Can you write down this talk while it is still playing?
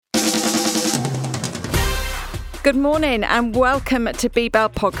Good morning and welcome to B-Bell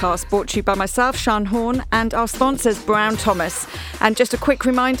Podcast, brought to you by myself, Sian Horn, and our sponsors, Brown Thomas. And just a quick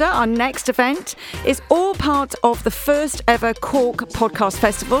reminder, our next event is all part of the first ever Cork Podcast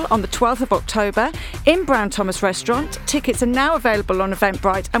Festival on the 12th of October in Brown Thomas Restaurant. Tickets are now available on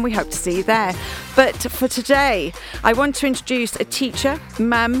Eventbrite and we hope to see you there. But for today, I want to introduce a teacher,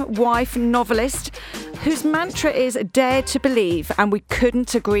 mum, wife, novelist, whose mantra is dare to believe, and we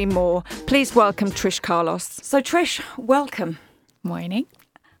couldn't agree more. Please welcome Trish Carlos. So Trish, welcome. Morning.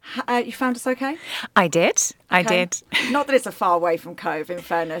 You found us okay? I did. I did. Not that it's a far way from Cove, in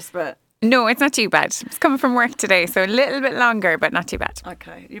fairness, but... No, it's not too bad. It's coming from work today, so a little bit longer, but not too bad.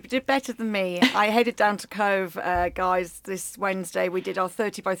 Okay. You did better than me. I headed down to Cove, guys, this Wednesday. We did our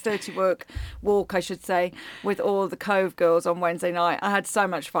 30 by 30 walk, I should say, with all the Cove girls on Wednesday night. I had so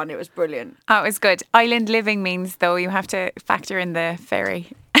much fun. It was brilliant. Oh, it was good. Island living means, though, you have to factor in the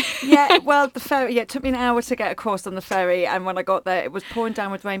ferry. Yeah, well, the ferry, it took me an hour to get across on the ferry, and when I got there, it was pouring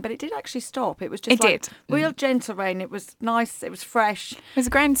down with rain, but it did actually stop. It was just real gentle rain. It was nice, it was fresh. It was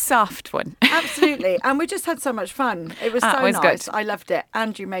a grand soft one. Absolutely, and we just had so much fun. It was so nice. Good. I loved it,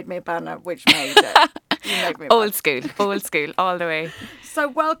 and you made me a banner, which made it. You made me a old school, all the way. So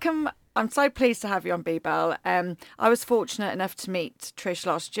welcome. I'm so pleased to have you on B-Bell. I was fortunate enough to meet Trish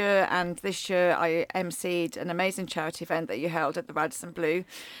last year, and this year I emceed an amazing charity event that you held at the Radisson Blu,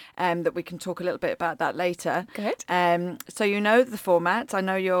 that we can talk a little bit about that later. Good. So you know the format. I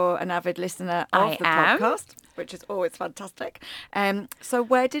know you're an avid listener of the podcast, which is always fantastic. So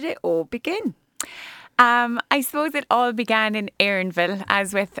where did it all begin? I suppose it all began in Erinville,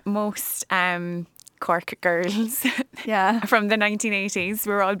 as with most... Cork girls from the 1980s.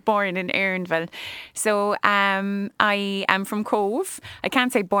 We were all born in Erinville. So I am from Cove. I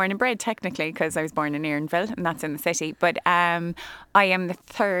can't say born and bred technically because I was born in Erinville and that's in the city. But I am the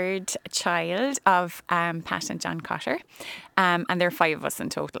third child of Pat and John Cotter. And there are 5 of us in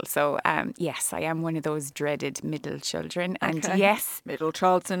total. So yes, I am one of those dreaded middle children. And yes. Middle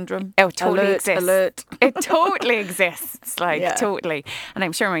child syndrome. Oh, totally exists. Alert. It totally exists. Totally. And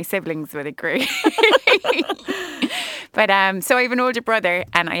I'm sure my siblings would agree. But so I have an older brother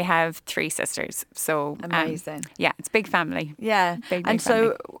and I have 3 sisters. So amazing. Yeah, it's a big family. Yeah. Big and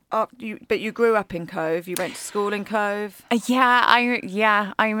family. So you grew up in Cove. You went to school in Cove.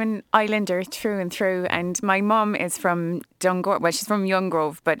 I'm an islander through and through, and my mum is from Dungour. Well, she's from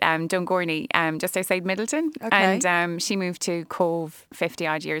Younggrove, but Dungorney, just outside Middleton. Okay. And she moved to Cove 50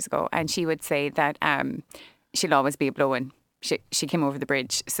 odd years ago, and she would say that she'll always be a blow-in. She came over the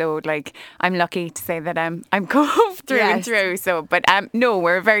bridge. So, I'm lucky to say that I'm Cove through and through. So, but no,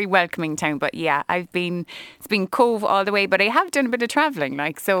 we're a very welcoming town. But yeah, it's been Cove all the way. But I have done a bit of travelling.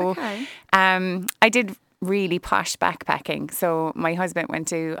 I did really posh backpacking. So my husband went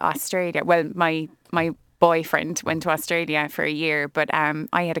to Australia. Well, my boyfriend went to Australia for a year, but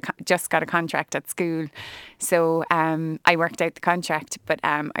I had just got a contract at school, so I worked out the contract, but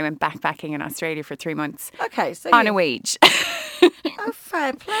I went backpacking in Australia for 3 months. Okay, so on a wage. Oh,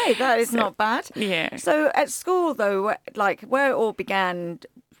 fair play. That is not bad. Yeah. So at school though, where it all began,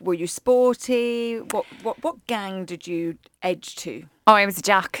 were you sporty? What gang did you edge to? Oh, I was a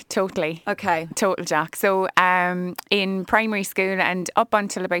jock, totally. Okay. Total jock. So in primary school and up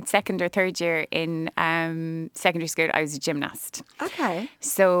until about 2nd or 3rd year in secondary school, I was a gymnast. Okay.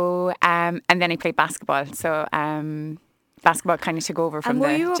 So, and then I played basketball. So basketball kind of took over from the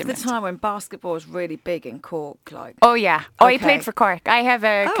And were you of gymnast. the time when basketball was really big in Cork? Oh, yeah. Oh, okay. I played for Cork. I have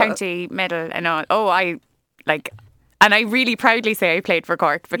a county medal and all. And I really proudly say I played for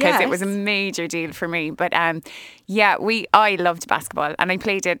Cork because it was a major deal for me. But I loved basketball and I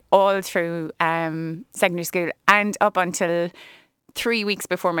played it all through secondary school and up until 3 weeks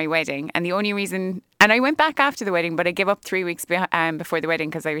before my wedding. And the only reason, and I went back after the wedding, but I gave up 3 weeks before the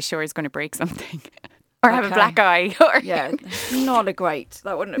wedding because I was sure I was going to break something. Or have a black eye. Not a great.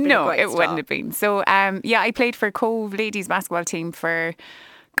 That wouldn't have been a great start. No, it wouldn't have been. So, I played for Cove ladies basketball team for...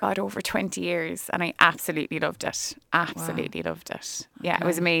 over 20 years, and I absolutely loved it. Loved it. Yeah, It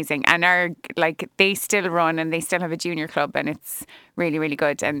was amazing. And they still run and they still have a junior club, and it's really, really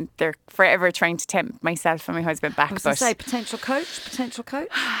good. And they're forever trying to tempt myself and my husband back. I was going to say, potential coach?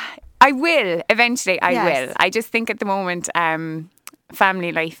 I will, eventually, I will. I just think at the moment,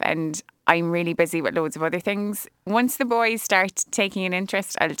 family life, and I'm really busy with loads of other things. Once the boys start taking an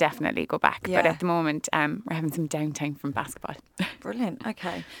interest, I'll definitely go back. Yeah. But at the moment, we're having some downtime from basketball. Brilliant.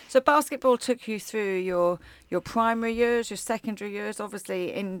 Okay. So basketball took you through your primary years, your secondary years,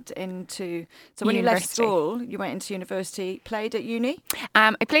 obviously into... So when you left school, you went into university, played at uni?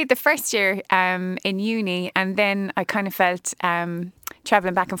 I played the first year in uni, and then I kind of felt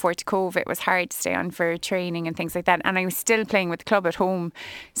travelling back and forth to Cove, it was hard to stay on for training and things like that. And I was still playing with the club at home.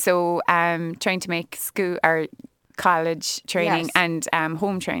 So trying to make school or college training and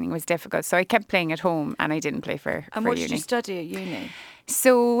home training was difficult. So I kept playing at home and I didn't play for And what uni. did you study at uni?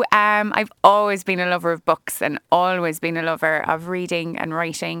 So I've always been a lover of books and always been a lover of reading and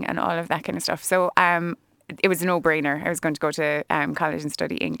writing and all of that kind of stuff. So it was a no-brainer. I was going to go to college and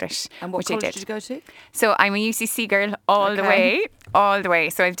study English, And what which college I did. did you go to? So I'm a UCC girl all the way.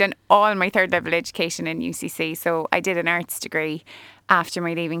 So I've done all my third level education in UCC. So I did an arts degree after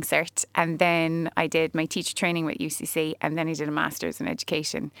my leaving cert, and then I did my teacher training with UCC, and then I did a master's in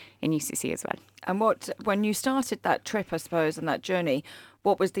education in UCC as well. And when you started that trip, I suppose, and that journey,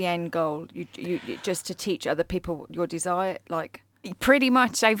 what was the end goal? You just to teach other people your desire, like? Pretty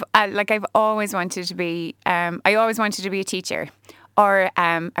much. I've always wanted to be. I always wanted to be a teacher or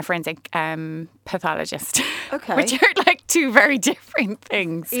a forensic pathologist. Okay. Which are like two very different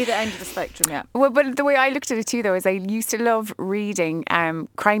things. Either end of the spectrum, yeah. Well, but the way I looked at it too, though, is I used to love reading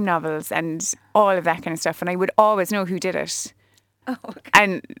crime novels and all of that kind of stuff, and I would always know who did it. Oh, okay.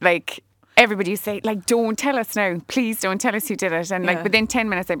 And like everybody would say, like, don't tell us now, please don't tell us who did it. And like within 10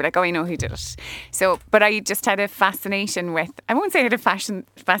 minutes I'd be like, oh, I know who did it. So, but I just had a fascination with, I won't say I had a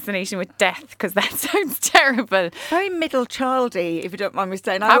fascination with death, because that sounds terrible. Very middle childy, if you don't mind me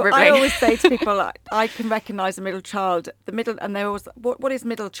saying. Probably. I always say to people, I can recognise a middle child. And they always, what is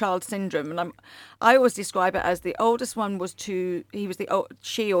middle child syndrome? And I always describe it as the oldest one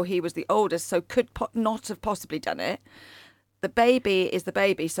she or he was the oldest, so could not have possibly done it. The baby is the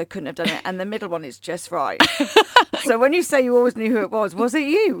baby, so couldn't have done it. And the middle one is just right. So when you say you always knew who it was it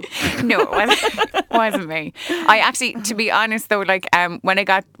you? No, it wasn't me. I actually, to be honest though, like when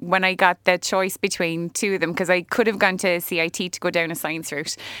I got the choice between two of them, because I could have gone to CIT to go down a science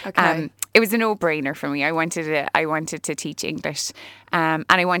route. Okay. It was a no-brainer for me. I wanted to teach English, and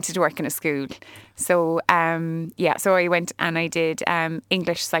I wanted to work in a school. So so I went and I did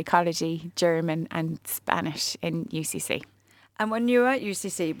English, psychology, German, and Spanish in UCC. And when you were at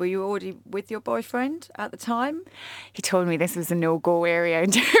UCC, were you already with your boyfriend at the time? He told me this was a no-go area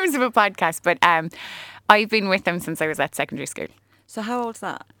in terms of a podcast, but I've been with him since I was at secondary school. So how old's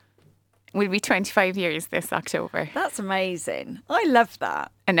that? We'll be 25 years this October. That's amazing. I love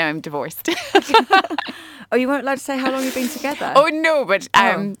that. And now I'm divorced. Oh, you weren't allowed to say how long you've been together? Oh, no, but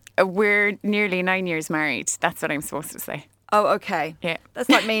we're nearly 9 years married. That's what I'm supposed to say. Oh, okay. Yeah. That's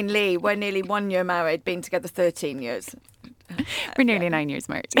like me and Lee. We're nearly 1 year married, been together 13 years. We're nearly 9 years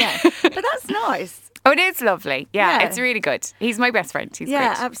married. Yeah. But that's nice. Oh, it is lovely. Yeah, Yeah. it's really good. He's my best friend. He's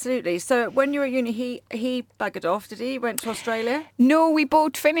Yeah, great. absolutely. So when you were at uni, he buggered off, did he? Went to Australia? No, we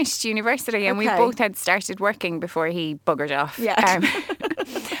both finished university and we Okay. both had started working before he buggered off. Yeah.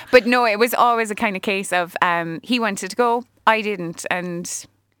 But no, it was always a kind of case of he wanted to go, I didn't, and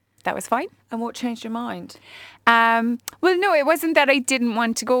that was fine. And what changed your mind? Well, no, it wasn't that I didn't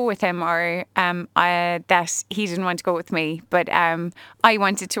want to go with him or that he didn't want to go with me, but I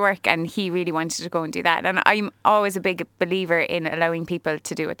wanted to work and he really wanted to go and do that. And I'm always a big believer in allowing people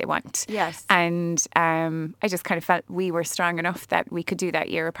to do what they want. Yes. And I just kind of felt we were strong enough that we could do that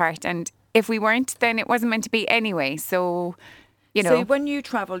year apart. And if we weren't, then it wasn't meant to be anyway. So, you know. So when you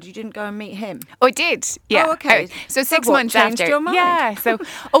travelled, you didn't go and meet him? Oh, I did. Yeah. Oh, okay. So 6 what, months changed after. your mind? Yeah. So,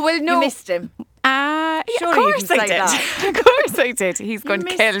 oh, well, no. You missed him? Yeah, Surely of you course can I say did. that. Of course I did. He's going to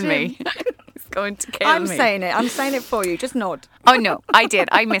missed kill him. me. He's going to kill I'm me. saying it. I'm saying it for you. Just nod. Oh, no, I did.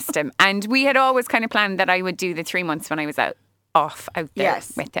 I missed him. And we had always kind of planned that I would do the 3 months when I was out there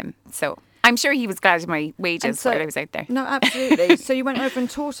Yes. with him. So I'm sure he was glad of my wages while I was out there. No, absolutely. So you went over and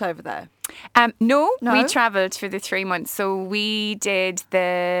taught over there? No, No? we travelled for the 3 months. So we did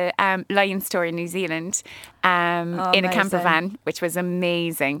the Lions tour in New Zealand in a camper amazing. van, which was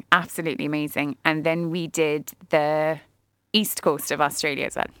amazing, absolutely amazing. And then we did the east coast of Australia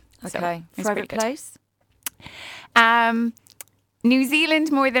as well. So Okay. it was pretty Favourite good. place? New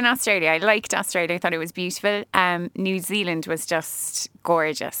Zealand more than Australia. I liked Australia. I thought it was beautiful. New Zealand was just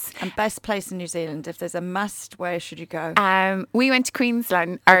gorgeous. And best place in New Zealand? If there's a must, where should you go? We went to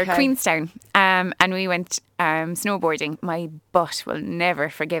Queenstown, and we went snowboarding. My butt will never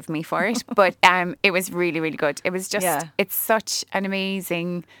forgive me for it, but it was really, really good. It was just, it's such an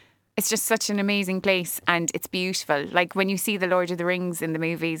amazing place, and it's beautiful. Like when you see the Lord of the Rings in the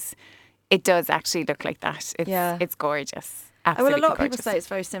movies, it does actually look like that. It's gorgeous. Absolutely Well, a lot of gorgeous. people say it's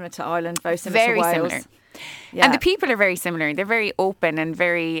very similar to Ireland, very similar to Wales. Similar. Yeah. And the people are very similar. They're very open and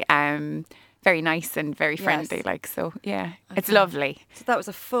very very nice and very friendly. Yes. Like, so yeah, it's lovely. So that was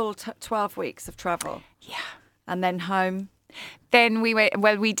a full 12 weeks of travel. Yeah. And then home. Then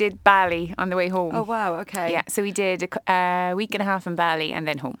we did Bali on the way home. Oh, wow, okay. Yeah, so we did a week and a half in Bali and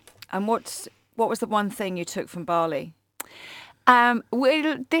then home. And what was the one thing you took from Bali? That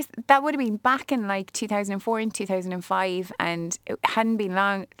would have been back in like 2004 and 2005, and it hadn't been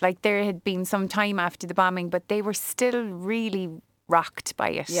long. Like there had been some time after the bombing, but they were still really rocked by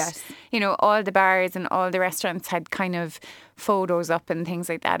it. Yes. You know, all the bars and all the restaurants had kind of photos up and things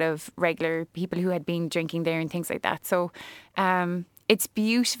like that of regular people who had been drinking there and things like that. So it's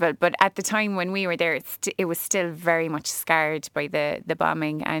beautiful. But at the time when we were there, it was still very much scarred by the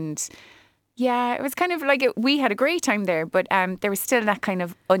bombing. And yeah, it was kind of like we had a great time there, but there was still that kind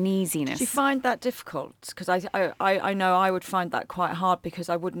of uneasiness. Do you find that difficult? Because I know I would find that quite hard because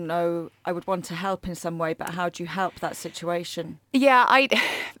I wouldn't know, I would want to help in some way, but how do you help that situation? Yeah,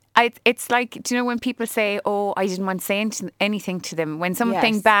 it's like, do you know when people say, oh, I didn't want to say anything to them when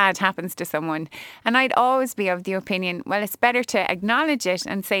something bad happens to someone? And I'd always be of the opinion, well, it's better to acknowledge it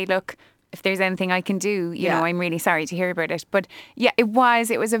and say, look, if there's anything I can do, you know, I'm really sorry to hear about it. But yeah, it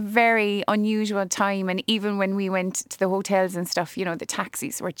was a very unusual time. And even when we went to the hotels and stuff, you know, the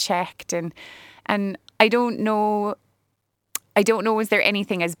taxis were checked. And I don't know, was there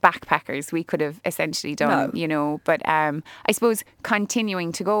anything as backpackers we could have essentially done, you know, but I suppose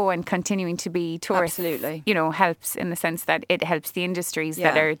continuing to go and continuing to be tourists, absolutely, you know, helps in the sense that it helps the industries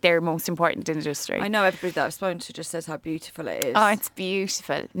that are their most important industry. I know everybody that I've spoken to just says how beautiful it is. Oh, it's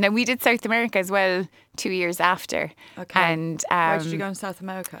beautiful. Now, we did South America as well 2 years after. Okay. And where did you go in South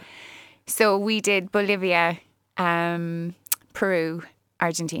America? So we did Bolivia, Peru,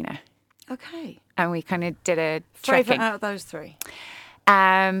 Argentina. Okay. And we kind of did a trekking. Favourite out of those three?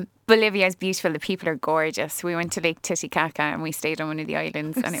 Bolivia is beautiful. The people are gorgeous. We went to Lake Titicaca and we stayed on one of the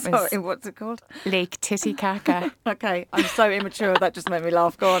islands. And it was... Sorry, what's it called? Lake Titicaca. Okay, I'm so immature. That just made me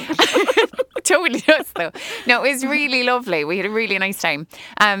laugh. Go on. Totally does, though. No, it was really lovely. We had a really nice time.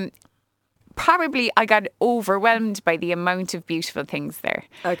 Probably I got overwhelmed by the amount of beautiful things there.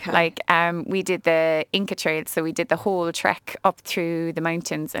 Okay. Like we did the Inca Trail, so we did the whole trek up through the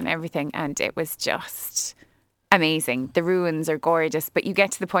mountains and everything, and it was just amazing. The ruins are gorgeous, but you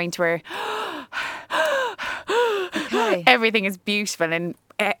get to the point where everything is beautiful and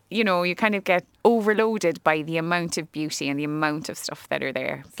you know, you kind of get overloaded by the amount of beauty and the amount of stuff that are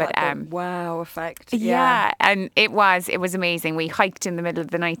there. It's like the wow effect. Yeah, and it was amazing. We hiked in the middle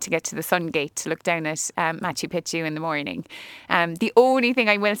of the night to get to the Sun Gate to look down at Machu Picchu in the morning. The only thing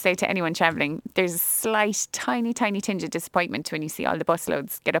I will say to anyone travelling, there's a slight, tiny tinge of disappointment when you see all the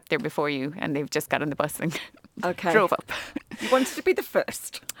busloads get up there before you and they've just got on the bus and drove up. You wanted to be the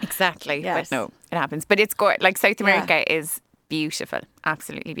first. Exactly. Yes. But no, it happens. But it's gorgeous. Like South America is beautiful,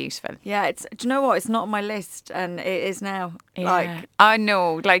 absolutely beautiful. Yeah, do you know what? It's not on my list, and it is now. Yeah. Like, I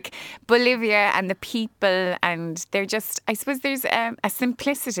know, like Bolivia and the people, and they're just. I suppose there's a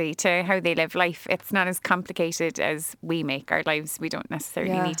simplicity to how they live life. It's not as complicated as we make our lives. We don't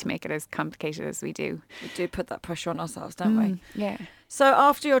necessarily need to make it as complicated as we do. We do put that pressure on ourselves, don't we? Yeah. So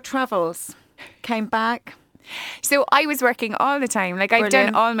after your travels, came back. So I was working all the time. Like I've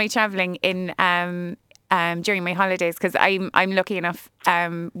done all my travelling in. During my holidays, because I'm lucky enough,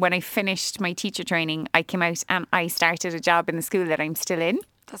 when I finished my teacher training, I came out and I started a job in the school that I'm still in.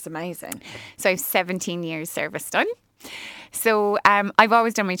 That's amazing. So I have 17 years service done. So I've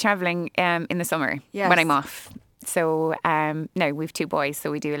always done my travelling in the summer when I'm off. So now we've 2 boys, so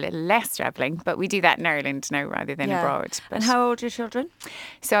we do a little less travelling, but we do that in Ireland now rather than abroad. But and how old are your children?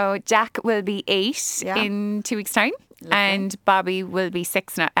 So Jack will be 8 in 2 weeks' time. Lovely. And Bobby will be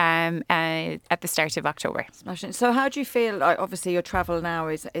 6 at the start of October. Smashing. So how do you feel? Like, obviously, your travel now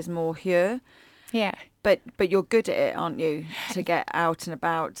is more here. Yeah. But you're good at it, aren't you? To get out and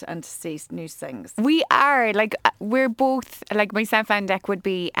about and to see new things. We are. Like, we're both, like myself and Dec would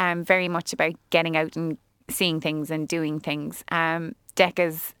be very much about getting out and seeing things and doing things. Dec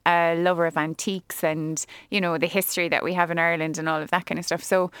is a lover of antiques and, you know, the history that we have in Ireland and all of that kind of stuff.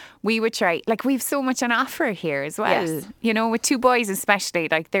 So we would try, like, we've so much on offer here as well. Yes. You know, with 2 boys especially,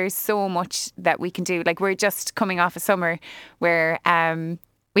 like, there's so much that we can do. Like, we're just coming off a summer where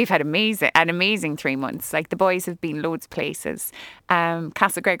we've had an amazing 3 months. Like, the boys have been loads of places.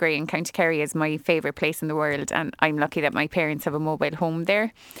 Castle Gregory in County Kerry is my favourite place in the world, and I'm lucky that my parents have a mobile home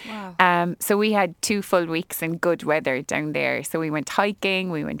there. Wow. So we had 2 full weeks in good weather down there. So we went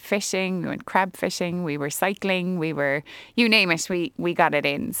hiking, we went fishing, we went crab fishing, we were cycling, we were, you name it, we got it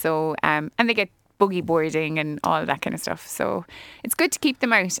in. So and they get boogie boarding and all that kind of stuff. So it's good to keep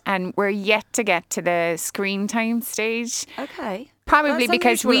them out, and we're yet to get to the screen time stage. Okay. Probably That's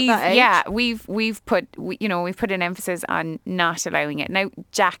because unusual at that age. we've put an emphasis on not allowing it. Now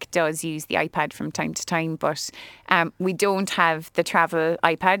Jack does use the iPad from time to time, but we don't have the travel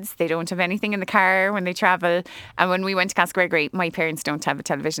iPads. They don't have anything in the car when they travel. And when we went to Castle Gregory, my parents don't have a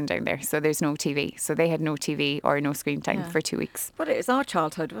television down there, so there's no TV. So they had no TV or no screen time for 2 weeks. But it was our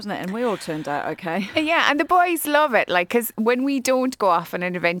childhood, wasn't it? And we all turned out okay. Yeah, and the boys love it. Like, because when we don't go off on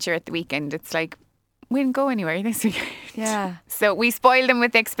an adventure at the weekend, it's like, we didn't go anywhere this weekend. Yeah. So we spoil them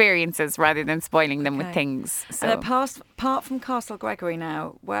with experiences rather than spoiling them with things. So. And apart from Castle Gregory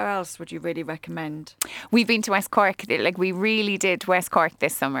now, where else would you really recommend? We've been to West Cork. Like, we really did West Cork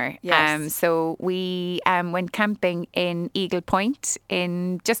this summer. Yes. So we went camping in Eagle Point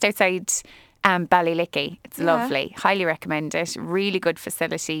in just outside Ballylickey. It's lovely. Highly recommend it. Really good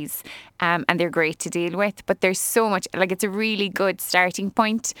facilities, and they're great to deal with. But there's so much, like, it's a really good starting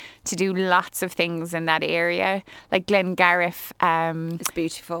point to do lots of things in that area. Like Glengariff. It's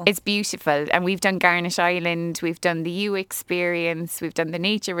beautiful. It's beautiful. And we've done Garnish Island, we've done the U Experience, we've done the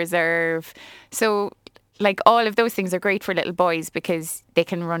Nature Reserve. So, like, all of those things are great for little boys because they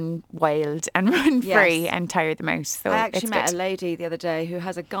can run wild and run free and tire them out. So I actually met a lady the other day who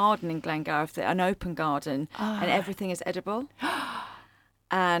has a garden in Glengariff, an open garden, and everything is edible.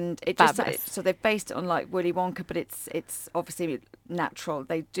 And it just so they've based it on like Willy Wonka, but it's obviously natural.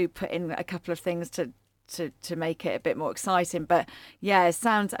 They do put in a couple of things to make it a bit more exciting. But yeah, it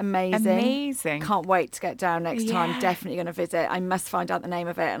sounds amazing. Can't wait to get down next time. Definitely going to visit. I must find out the name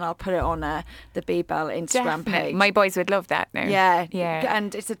of it and I'll put it on the B-Bell Instagram page. My boys would love that now. Yeah.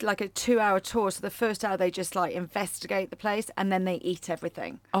 And it's like a 2-hour tour. So the first hour they just like investigate the place and then they eat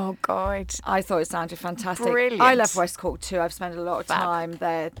everything. Oh God. I thought it sounded fantastic. Brilliant. I love West Cork too. I've spent a lot of time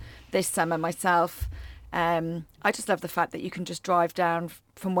there this summer myself. I just love the fact that you can just drive down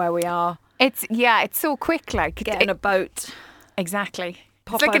from where we are. It's so quick. Like, get in a boat. Exactly.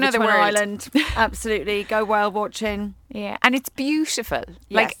 Pop it's like over another to an world. island. Absolutely. Go whale watching. Yeah, and it's beautiful.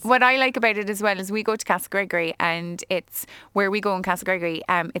 Like, what I like about it as well is we go to Castle Gregory, and it's where we go in Castle Gregory.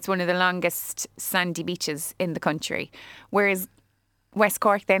 It's one of the longest sandy beaches in the country, whereas West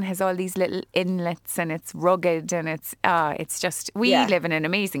Cork then has all these little inlets, and it's rugged, and it's just, we live in an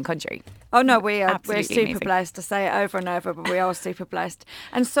amazing country. Oh no, we're super amazing. blessed. To say it over and over, but we are super blessed.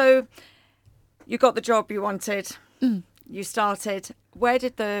 And so you got the job you wanted. You started. When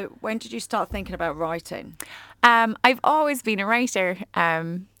did you start thinking about writing? I've always been a writer.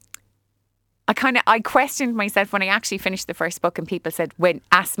 I questioned myself when I actually finished the first book, and people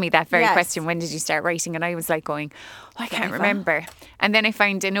asked me that very question, when did you start writing? And I was like going, I can't remember. And then I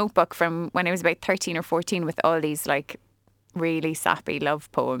found a notebook from when I was about 13 or 14 with all these like really sappy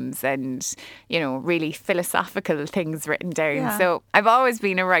love poems and, really philosophical things written down. Yeah. So I've always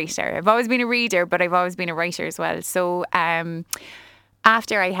been a writer. I've always been a reader, but I've always been a writer as well. So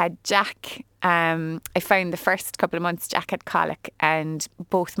after I had Jack, I found the first couple of months Jack had colic, and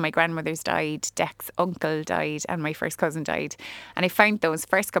both my grandmothers died, Dec's uncle died, and my first cousin died. And I found those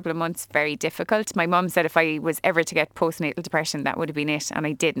first couple of months very difficult. My mum said if I was ever to get postnatal depression, that would have been it, and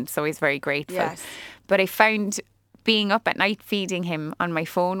I didn't, so I was very grateful. Yes. But I found being up at night feeding him on my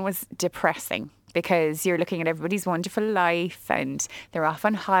phone was depressing, because you're looking at everybody's wonderful life and they're off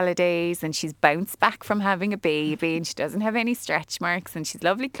on holidays and she's bounced back from having a baby and she doesn't have any stretch marks and she's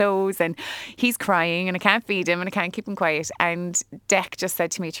lovely clothes and he's crying and I can't feed him and I can't keep him quiet. And Dec just said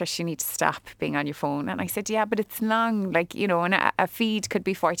to me, Trish, you need to stop being on your phone. And I said, yeah, but it's long, and a feed could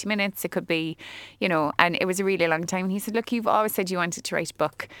be 40 minutes. It could be, and it was a really long time. And he said, look, you've always said you wanted to write a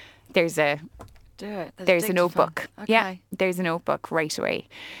book. There's a notebook. Okay. Yeah, there's a notebook right away.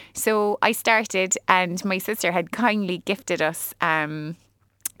 So I started, and my sister had kindly gifted us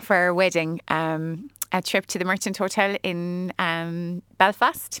for our wedding a trip to the Merchant Hotel in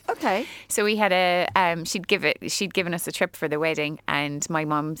Belfast. Okay. So we had she'd given us a trip for the wedding, and my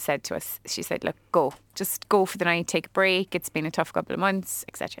mum said to us, she said, look, just go for the night, take a break. It's been a tough couple of months,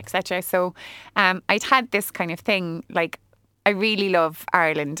 etc., etc. So I'd had this kind of thing, like, I really love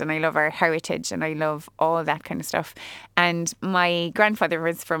Ireland and I love our heritage and I love all that kind of stuff. And my grandfather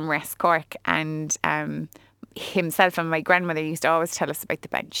was from West Cork, and himself and my grandmother used to always tell us about the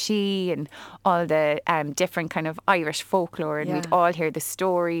Banshee and all the different kind of Irish folklore, and we'd all hear the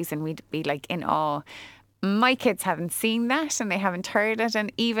stories and we'd be like in awe. My kids haven't seen that and they haven't heard it.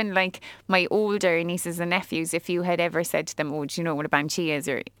 And even like my older nieces and nephews, if you had ever said to them, oh, do you know what a Banshee is?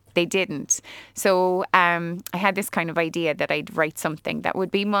 Or they didn't. So I had this kind of idea that I'd write something that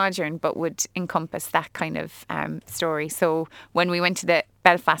would be modern but would encompass that kind of story. So when we went to the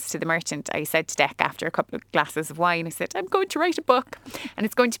Belfast to the Merchant, I said to Dec after a couple of glasses of wine, I said, I'm going to write a book and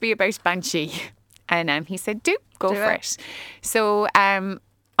it's going to be about Banshee. And he said, go for it. So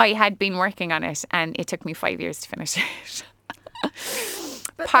I had been working on it, and it took me 5 years to finish it.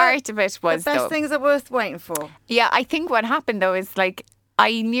 Part of it was, the best things are worth waiting for. Yeah, I think what happened though is like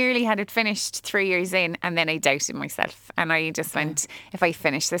I nearly had it finished 3 years in, and then I doubted myself, and I just went, if I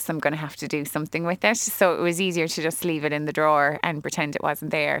finish this, I'm going to have to do something with it. So it was easier to just leave it in the drawer and pretend it wasn't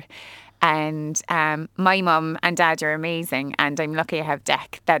there. And my mum and dad are amazing, and I'm lucky I have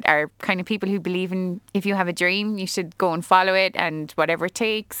Dec, that are kind of people who believe in, if you have a dream, you should go and follow it, and whatever it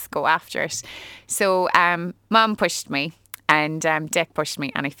takes, go after it. So mum pushed me, and Dec pushed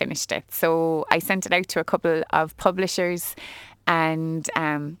me, and I finished it. So I sent it out to a couple of publishers and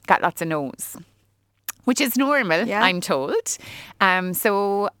got lots of no's, which is normal, I'm told.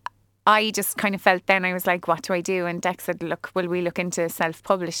 So I just kind of felt then, I was like, what do I do? And Dec said, look, will we look into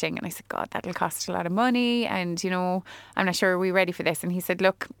self-publishing? And I said, God, that'll cost a lot of money. And, I'm not sure, are we ready for this? And he said,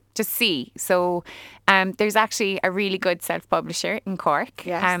 look, just see. So there's actually a really good self-publisher in Cork.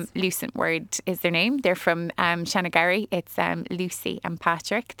 Yes. Lucent Word is their name. They're from Shanagarry. It's Lucy and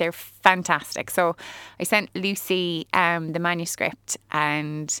Patrick. They're fantastic. So I sent Lucy the manuscript,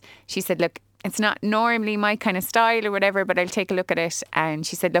 and she said, look, it's not normally my kind of style or whatever, but I'll take a look at it. And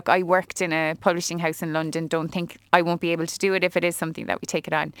she said, look, I worked in a publishing house in London. Don't think I won't be able to do it if it is something that we take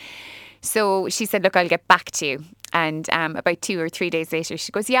it on. So she said, look, I'll get back to you. And about 2 or 3 days later,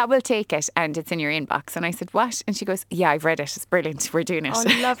 she goes, yeah, we'll take it, and it's in your inbox. And I said, what? And she goes, yeah, I've read it. It's brilliant. We're doing it.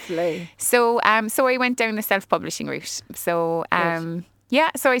 Oh, lovely. So I went down the self-publishing route. So,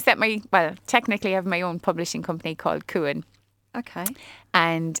 so I set technically I have my own publishing company called Cuan. Okay.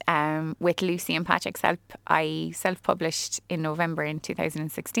 And with Lucy and Patrick's help, I self-published in November in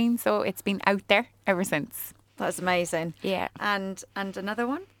 2016. So it's been out there ever since. That's amazing. Yeah. And another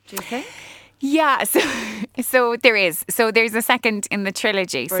one, do you think? Yeah, so there is. So there's a second in the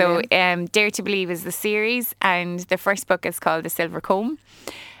trilogy. Brilliant. So Dare to Believe is the series, and the first book is called The Silver Comb.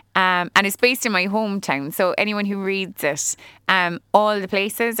 And it's based in my hometown. So anyone who reads it, all the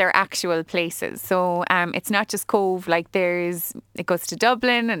places are actual places. So it's not just Cove. Like it goes to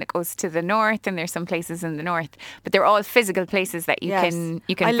Dublin, and it goes to the north, and there's some places in the north. But they're all physical places that you can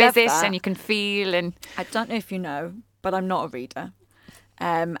visit and you can feel. And I don't know if you know, but I'm not a reader.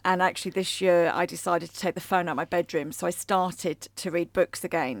 And actually this year I decided to take the phone out of my bedroom. So I started to read books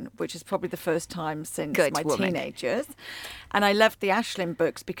again, which is probably the first time since my teenage years. And I loved the Aisling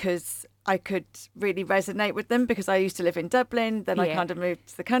books because I could really resonate with them, because I used to live in Dublin. Then I kind of moved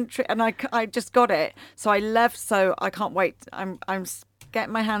to the country, and I just got it. So I can't wait. I'm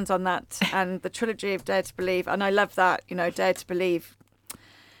getting my hands on that, and the trilogy of Dare to Believe. And I love that, Dare to Believe.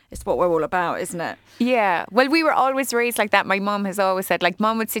 It's what we're all about, isn't it? Yeah. Well, we were always raised like that. My mum has always said, like,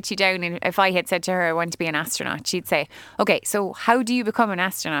 Mum would sit you down, and if I had said to her I want to be an astronaut, she'd say, okay, so how do you become an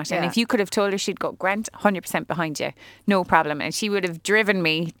astronaut? And if you could have told her, she'd go, Grant, 100% behind you, no problem. And she would have driven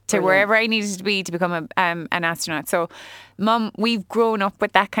me to wherever I needed to be to become an astronaut. So, Mum, we've grown up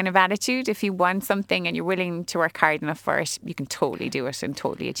with that kind of attitude. If you want something and you're willing to work hard enough for it, you can totally do it and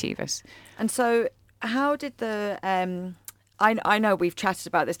totally achieve it. And so how did the... I know we've chatted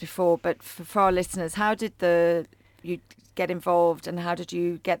about this before, but for our listeners, how did you get involved, and how did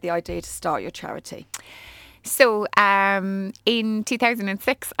you get the idea to start your charity? So in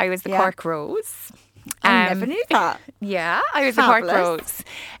 2006, I was the Cork Rose. I never knew that. Yeah, I was the Cork Rose.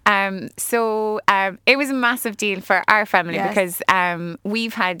 So it was a massive deal for our family because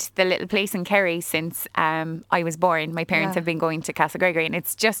we've had the little place in Kerry since I was born. My parents have been going to Castle Gregory, and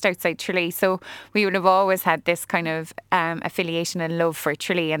it's just outside Tralee. So we would have always had this kind of affiliation and love for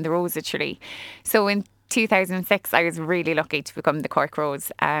Tralee and the Rose of Tralee. So in 2006, I was really lucky to become the Cork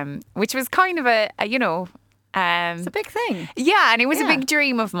Rose, which was kind of it's a big thing. Yeah, and it was a big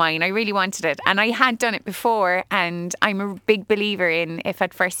dream of mine. I really wanted it. And I had done it before, and I'm a big believer in, if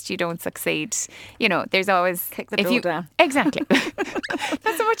at first you don't succeed, there's always... Kick the door down. Exactly.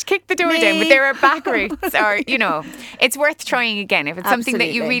 Not so much kick the door down, but there are back routes, or, it's worth trying again. If it's something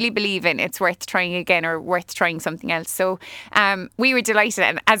that you really believe in, it's worth trying again, or worth trying something else. So we were delighted.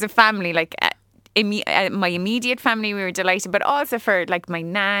 And as a family, like... my immediate family, we were delighted, but also for like my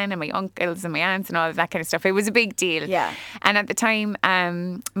nan and my uncles and my aunts and all of that kind of stuff. It was a big deal. Yeah. And at the time,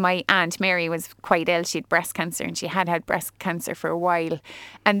 my aunt Mary was quite ill. She had breast cancer, and she had breast cancer for a while.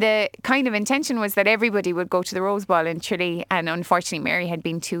 And the kind of intention was that everybody would go to the Rose Ball in Tralee, and unfortunately Mary had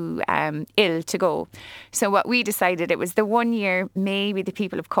been too ill to go. So what we decided, it was the 1 year maybe the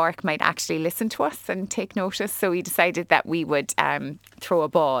people of Cork might actually listen to us and take notice. So we decided that we would throw a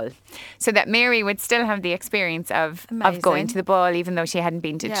ball, so that Mary Mary would still have the experience of going to the ball, even though she hadn't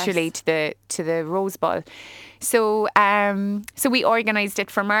been to Chile to the Rose Ball. So we organised it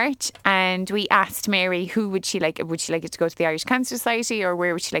for March, and we asked Mary who would she like. Would she like it to go to the Irish Cancer Society, or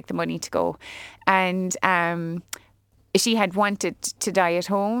where would she like the money to go? And she had wanted to die at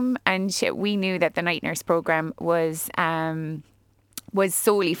home, and we knew that the night nurse programme was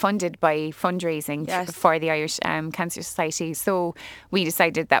solely funded by fundraising for the Irish Cancer Society. So we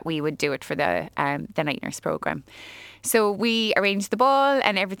decided that we would do it for the night nurse programme. So we arranged the ball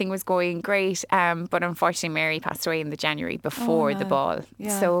and everything was going great. But unfortunately, Mary passed away in the January before the ball.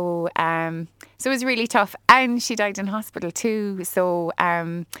 Yeah. So it was really tough. And she died in hospital too. So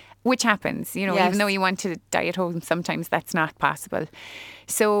which happens, even though you want to die at home, sometimes that's not possible.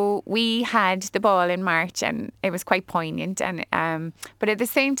 So we had the ball in March, and it was quite poignant. And but at the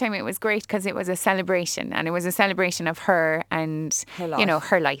same time, it was great because it was a celebration, and it was a celebration of her and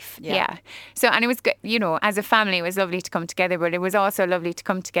her life. Yeah. So, and it was good. As a family, it was lovely to come together, but it was also lovely to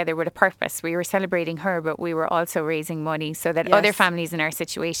come together with a purpose. We were celebrating her, but we were also raising money so that other families in our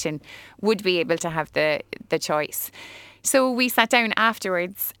situation would be able to have the choice. So we sat down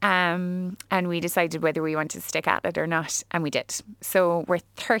afterwards and we decided whether we wanted to stick at it or not, and we did. So we're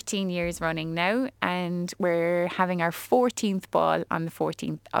 13 years running now, and we're having our 14th ball on the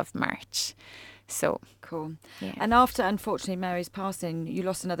 14th of March. So cool. Yeah. And after, unfortunately, Mary's passing, you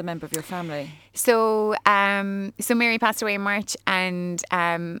lost another member of your family. So Mary passed away in March, and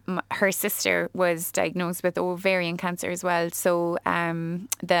her sister was diagnosed with ovarian cancer as well. So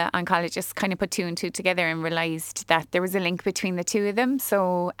the oncologist kind of put two and two together and realised that there was a link between the two of them.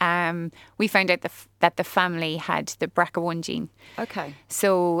 So we found out that the family had the BRCA1 gene. Okay.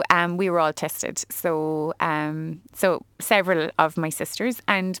 So we were all tested. So several of my sisters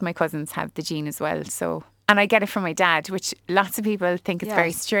and my cousins have the gene as well. So, and I get it from my dad, which lots of people think it's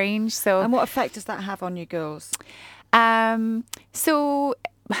very strange. So, and what effect does that have on you girls? So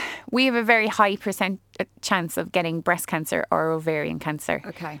we have a very high chance of getting breast cancer or ovarian cancer.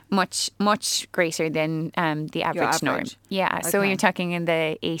 Okay. Much greater than the average norm. Yeah. Okay. So you're talking in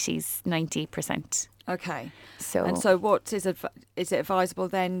the 80s, 90%. Okay. So what is it advisable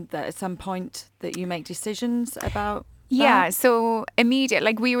then that at some point that you make decisions about? Yeah, so immediate,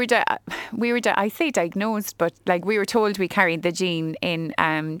 like we were I say diagnosed, but like we were told we carried the gene in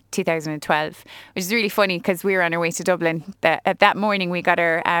 2012, which is really funny because we were on our way to Dublin. That morning we got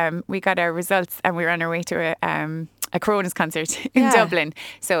our results, and we were on our way to a Coronas concert in Dublin.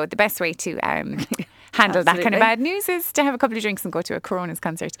 So the best way to handle that kind of bad news is to have a couple of drinks and go to a Coronas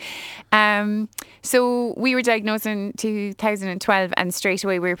concert. So we were diagnosed in 2012, and straight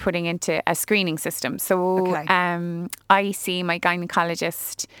away we were putting into a screening system. So I see my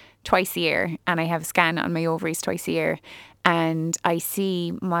gynecologist twice a year, and I have a scan on my ovaries twice a year, and I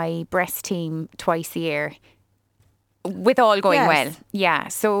see my breast team twice a year. With all going well. Yeah.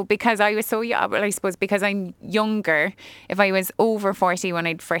 So because I was so young, well, I suppose because I'm younger, if I was over 40 when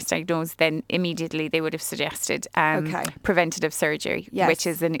I'd first diagnosed, then immediately they would have suggested preventative surgery, which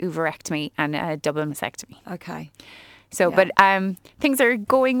is an oophorectomy and a double mastectomy. Okay. So, but things are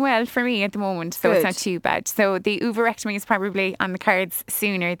going well for me at the moment, so it's not too bad. So the oophorectomy is probably on the cards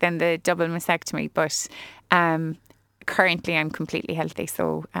sooner than the double mastectomy, but currently I'm completely healthy,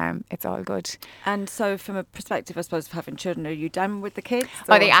 so it's all good. And so from a perspective, I suppose, of having children, are you done with the kids?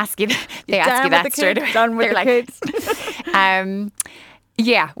 Oh, they ask you that straight away. Done with the kids?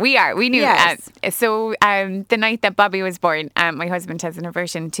 Yeah, we are. We knew that. So the night that Bobby was born, my husband has an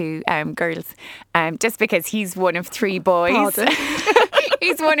aversion to girls, just because he's one of three boys.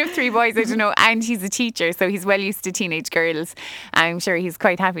 He's one of three boys, I don't know, and he's a teacher, so he's well used to teenage girls. I'm sure he's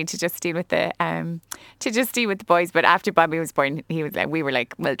quite happy to just deal with the boys. But after Bobby was born, we were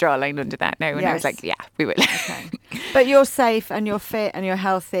like, we'll draw a line under that now. And I was like, yeah, we will. Okay. But you're safe and you're fit and you're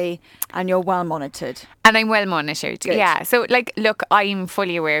healthy and you're well monitored. And I'm well monitored. Good. Yeah. So look, I'm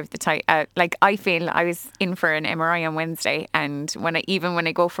fully aware of the type. I feel I was in for an MRI on Wednesday, and when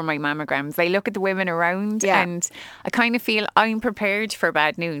I go for my mammograms, I look at the women around, and I kind of feel I'm prepared for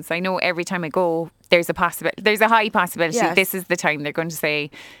bad news. I know every time I go, there's a high possibility this is the time they're going to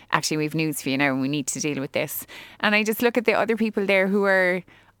say, actually, we've news for you now and we need to deal with this. And I just look at the other people there who are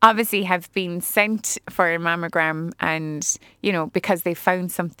obviously have been sent for a mammogram, and because they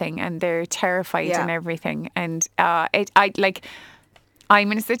found something and they're terrified and everything. And I'm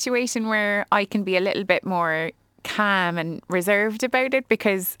in a situation where I can be a little bit more calm and reserved about it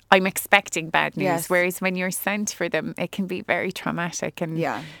because I'm expecting bad news, whereas when you're sent for them, it can be very traumatic, and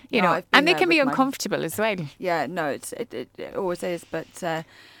and they can be uncomfortable as well. Yeah, no, it always is, but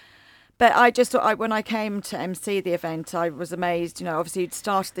But I just thought, when I came to MC the event, I was amazed. You know, obviously you'd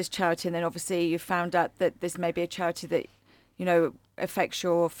started this charity, and then obviously you found out that this may be a charity that, you know, affects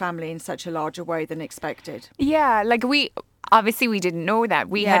your family in such a larger way than expected. Yeah, like we didn't know that.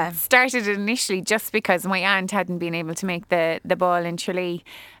 We had started it initially just because my aunt hadn't been able to make the ball in Tralee.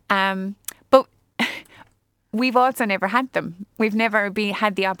 But we've also never had them. We've never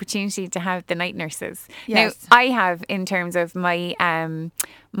had the opportunity to have the night nurses. Yes. Now, I have, in terms of my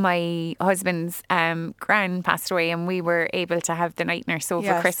my husband's gran passed away, and we were able to have the night nurse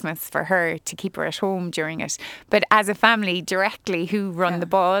over Christmas for her to keep her at home during it. But as a family directly who run the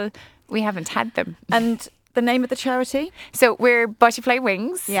ball, we haven't had them. And the name of the charity? So we're Butterfly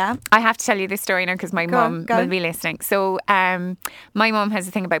Wings. Yeah. I have to tell you this story now because my mum will be listening. So my mum has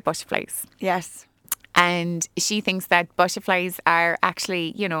a thing about butterflies. Yes. And she thinks that butterflies are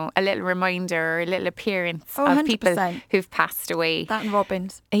actually, you know, a little reminder or a little appearance of 100%. People who've passed away. That and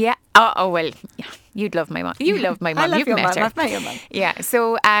robins. Yeah. Oh well, yeah. You'd love my mum. You love my mum. I love You've your met mum. her. I've met your mum. Yeah.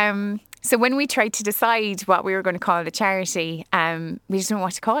 So when we tried to decide what we were going to call the charity, we just didn't know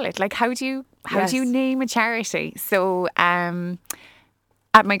what to call it. Like, how do you name a charity? So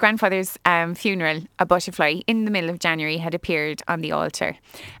at my grandfather's funeral, a butterfly in the middle of January had appeared on the altar.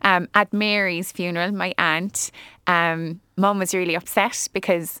 At Mary's funeral, my aunt, Mum was really upset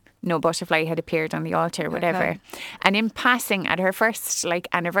because no butterfly had appeared on the altar, whatever. Okay. And in passing, at her first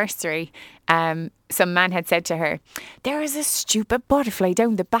anniversary, some man had said to her, "There is a stupid butterfly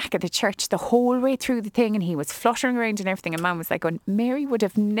down the back of the church the whole way through the thing, and he was fluttering around and everything." And Mum was like, Mary would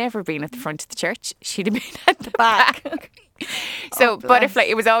have never been at the front of the church. She'd have been at the back. So butterfly,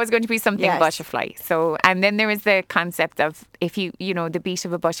 it was always going to be something butterfly. So, and then there was the concept of if you know, the beat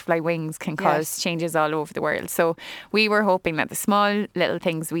of a butterfly wings can cause changes all over the world. So we were hoping that the small little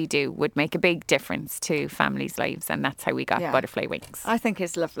things we do would make a big difference to families' lives, and that's how we got Butterfly Wings. I think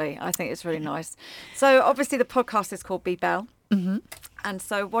it's lovely. I think it's really nice. So obviously the podcast is called Be Belle. Mm-hmm. And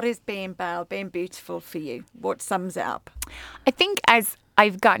so what is being Belle, being beautiful for you? What sums it up? I think as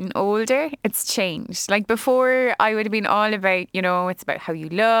I've gotten older, it's changed. Like before, I would have been all about, you know, it's about how you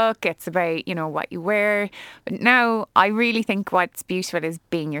look, it's about, you know, what you wear. But now I really think what's beautiful is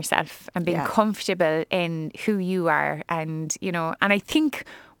being yourself and being comfortable in who you are. And, you know, and I think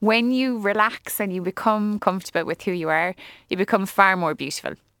when you relax and you become comfortable with who you are, you become far more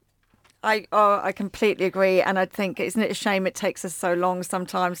beautiful. I completely agree, and I think, isn't it a shame it takes us so long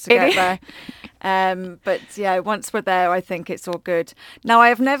sometimes to get there? But yeah, once we're there, I think it's all good. Now, I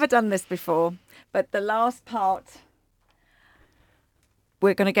have never done this before, but the last part,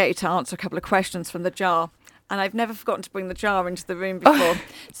 we're going to get you to answer a couple of questions from the jar. And I've never forgotten to bring the jar into the room before.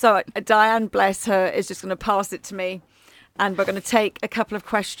 So Diane, bless her, is just going to pass it to me. And we're going to take a couple of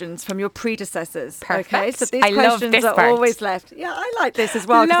questions from your predecessors. Perfect. Okay, so these questions are always left. Yeah, I like this as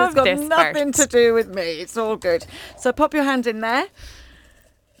well because it's got nothing to do with me. It's all good. So pop your hand in there.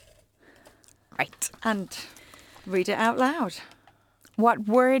 Right. And read it out loud. What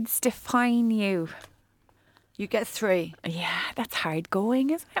words define you? You get 3. Yeah, that's hard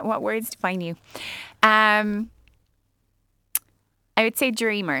going, isn't it? What words define you? I would say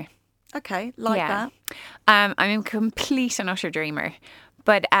dreamer. Okay, that. I'm a complete and utter dreamer,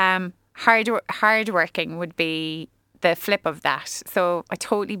 but hardworking would be the flip of that. So I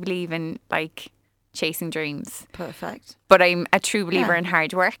totally believe in chasing dreams. Perfect. But I'm a true believer in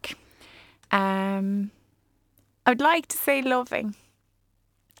hard work. I would like to say loving.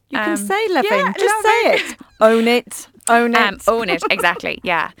 You can say loving. Yeah, just say it. Own it. Own it. Own it. Exactly.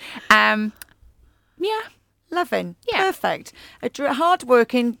 Yeah. Yeah. Loving. Yeah. Perfect. A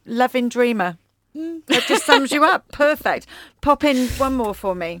hard-working, loving dreamer. That just sums you up. Perfect. Pop in one more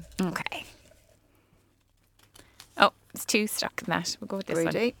for me. Okay. Oh, it's 2 stuck in that. We'll go with this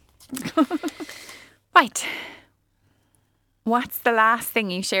Rudy. one. Right. What's the last thing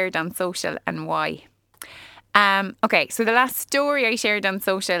you shared on social and why? Okay, so the last story I shared on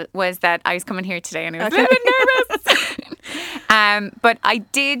social was that I was coming here today and I was a little bit nervous. But I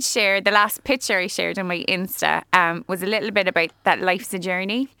did share, the last picture I shared on my Insta was a little bit about that life's a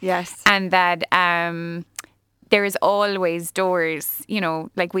journey. Yes. And that there is always doors, you know,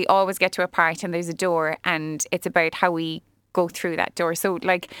 like we always get to a part and there's a door and it's about how we go through that door. So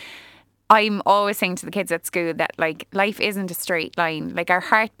I'm always saying to the kids at school that life isn't a straight line. Like our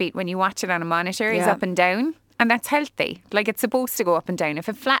heartbeat when you watch it on a monitor is up and down. And that's healthy. It's supposed to go up and down. If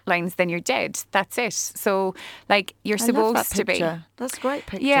it flatlines, then you're dead. That's it. So, you're supposed to be. That's a great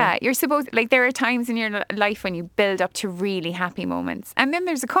picture. Yeah, you're supposed. There are times in your life when you build up to really happy moments, and then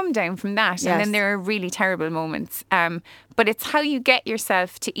there's a come down from that, and then there are really terrible moments. But it's how you get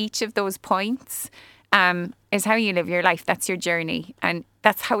yourself to each of those points, is how you live your life. That's your journey. And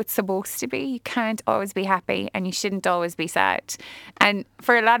that's how it's supposed to be. You can't always be happy and you shouldn't always be sad. And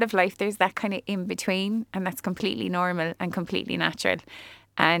for a lot of life, there's that kind of in between, and that's completely normal and completely natural.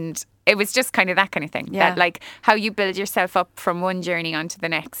 And it was just kind of that kind of thing. Yeah. That like how you build yourself up from one journey onto the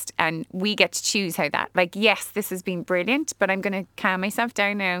next. And we get to choose how that, like, yes, this has been brilliant, but I'm going to calm myself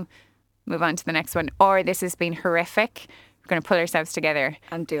down now, move on to the next one. Or this has been horrific. We're going to pull ourselves together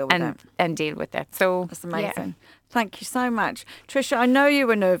and deal with it. And deal with it. So that's amazing. Yeah. Thank you so much. Tricia, I know you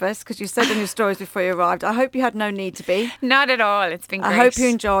were nervous because you said in your stories before you arrived. I hope you had no need to be. Not at all. It's been great. I hope you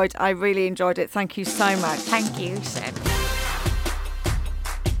enjoyed. I really enjoyed it. Thank you so much. Thank you, Shen.